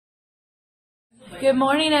Good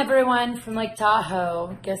morning, everyone from Lake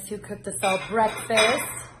Tahoe. Guess who cooked us all breakfast?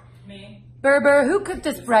 Me. Berber, who cooked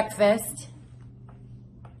us breakfast?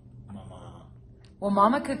 Mama. Well,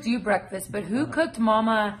 Mama cooked you breakfast, but who cooked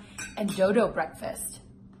Mama and Dodo breakfast?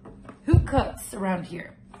 Who cooks around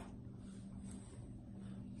here?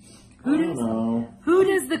 I don't know. Who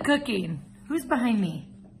does the cooking? Who's behind me?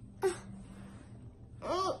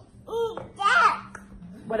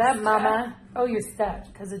 What up, Mama? Oh, you're stuck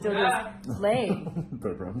because of Dodo's leg.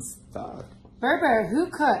 Berber, I'm stuck. Berber, who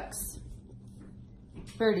cooks?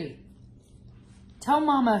 Birdie, tell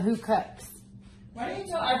Mama who cooks. Why don't you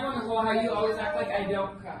tell everyone the whole how you always act like I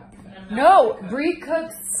don't cook? No, Brie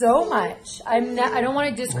cooks so much. I don't want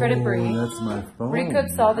to discredit Brie. That's my phone. Brie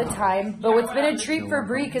cooks all the time. But what's been a treat for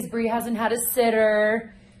Brie, because Brie hasn't had a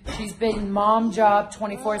sitter. She's been mom job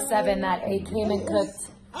 24/7. That A came and cooked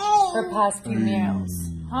her past few meals.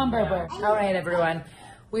 Berber. All right, everyone.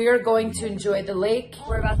 We are going to enjoy the lake.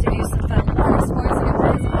 We're about to do some fun water sports.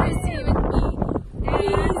 Easy with me.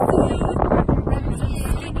 Having some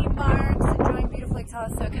skinny marks, enjoying beautiful Lake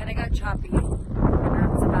Tahoe, so it kind of got choppy. I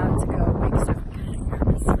was about to go make stuff. I'm kind of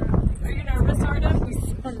nervous. Are you nervous, Artem?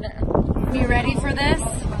 You ready for this?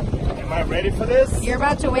 Am I ready for this? You're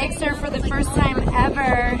about to wake surf for the first time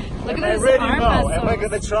ever. Look Am at I this ready? arm No. muscles. Am I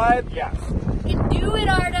gonna try it? Yes. You can do it,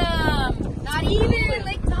 Artem. Not even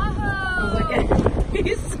Lake Tahoe. Look at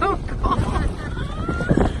he's so calm.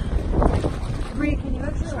 Brie, can you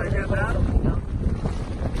actually grab that?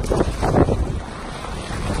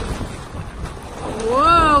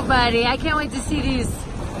 Whoa, buddy! I can't wait to see these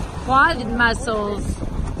quad muscles.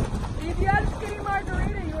 If you had a skinny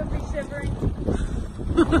margarita, you would be shivering.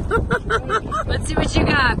 Let's see what you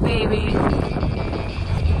got, baby.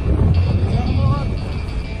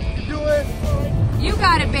 Do it. You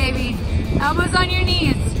got it, baby. Elbows on your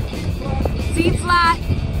knees. Seat flat.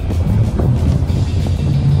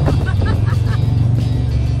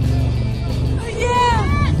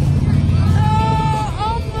 Yeah!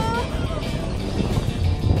 Oh,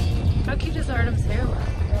 how cute does Artem's hair look?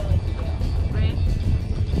 Right?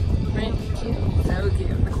 Right? Cute. So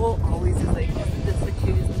cute. Nicole always is like, this is the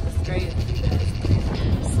cutest and the straightest.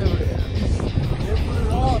 So good.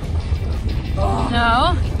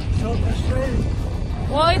 No? So frustrating.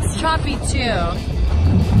 Well, it's choppy too. You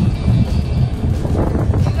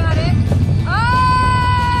got it. Oh!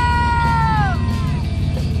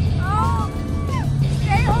 Oh!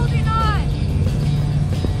 Stay holding on.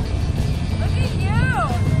 Look at you.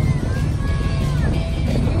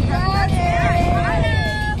 You got it.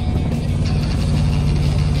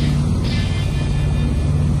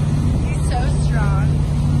 He's so strong.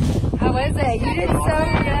 How was it? You did so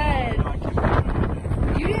good.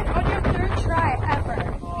 You did on your third try ever.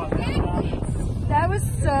 That was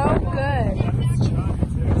so good.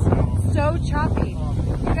 So choppy.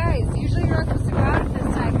 You guys, usually you're